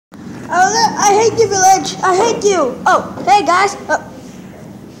I hate you, village. I hate you. Oh, hey guys.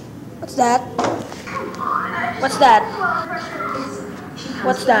 What's that? What's that?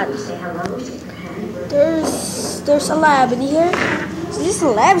 What's that? There's a lab in here. Is this a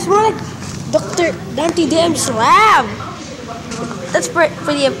lab? It's more like Dr. Dantidem's lab. That's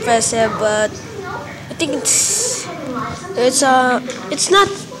pretty impressive, but I think it's not.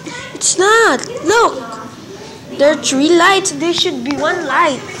 Look, there are 3 lights. There should be 1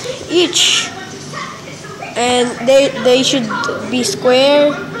 light each, and they should be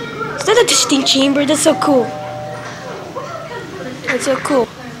square. Is that a testing chamber? That's so cool. That's so cool.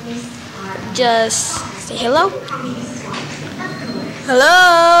 Just say hello.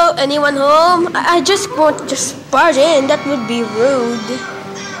 Hello? Anyone home? I just won't just barge in. That would be rude.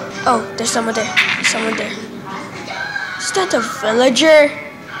 Oh, there's someone there. There's someone there. Is that a villager?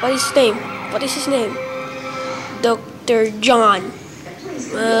 What is his name? What is his name? Dr.John.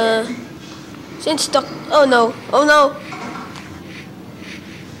 Oh no. Oh no.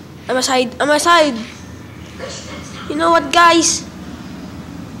 I must hide. I must hide. You know what, guys?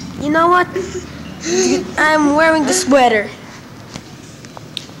 You know what? I'm wearing the sweater.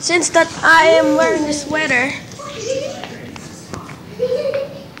 Since that I am wearing the sweater,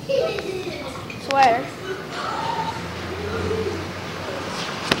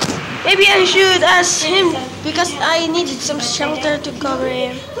 maybe I should ask him because I needed some shelter to cover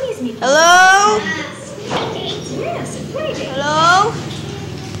him. Hello? Hello?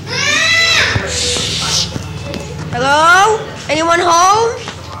 Hello? Anyone home?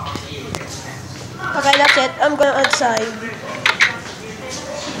 Okay, that's it. I'm going outside.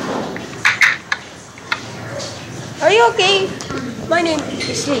 Are you okay? My name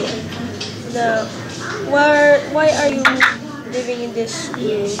is Lee. Why are you living in this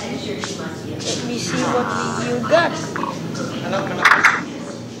room? Let me see what you got.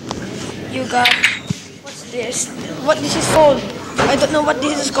 You got, what's this? What this is called? I don't know what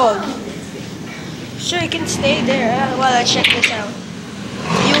this is called. Sure, you can stay there while I check this out.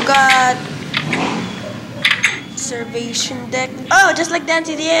 You got observation deck. Oh, just like Dance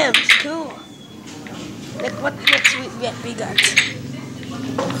EDM. Cool. Like what next we got?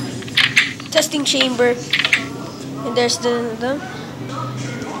 Testing chamber. And there's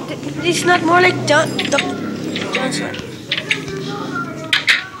it's not more like John's one.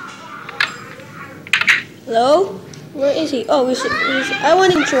 Hello? Where is he? Oh, I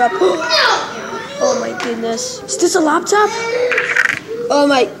want to interrupt. Oh my goodness. Is this a laptop? Oh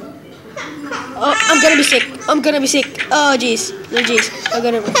my. Oh, I'm gonna be sick. I'm gonna be sick. Oh jeez. Oh jeez. I'm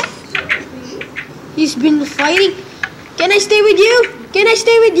gonna. He's been fighting. Can I stay with you? Can I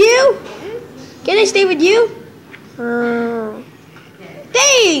stay with you? Can I stay with you?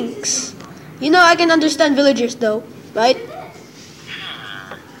 Thanks. You know I can understand villagers though, right?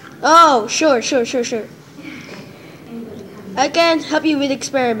 Oh, sure. I can help you with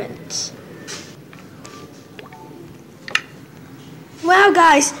experiments. Wow,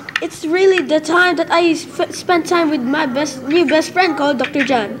 guys, it's really the time that I spent time with my new best friend called Dr.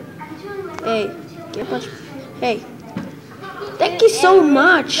 John. Hey, hey, thank you so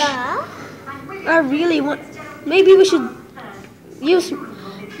much. I really want. Maybe we should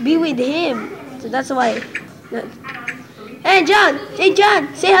be with him. So that's why. Hey, John. Hey, John.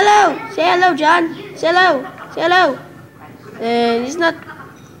 Say hello. Say hello, John. Say hello. Say hello. And he's not.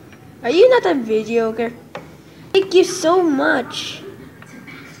 Are you not a videoker? Thank you so much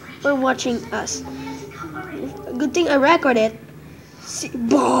for watching us. Good thing I recorded.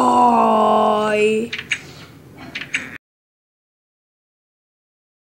 Bye.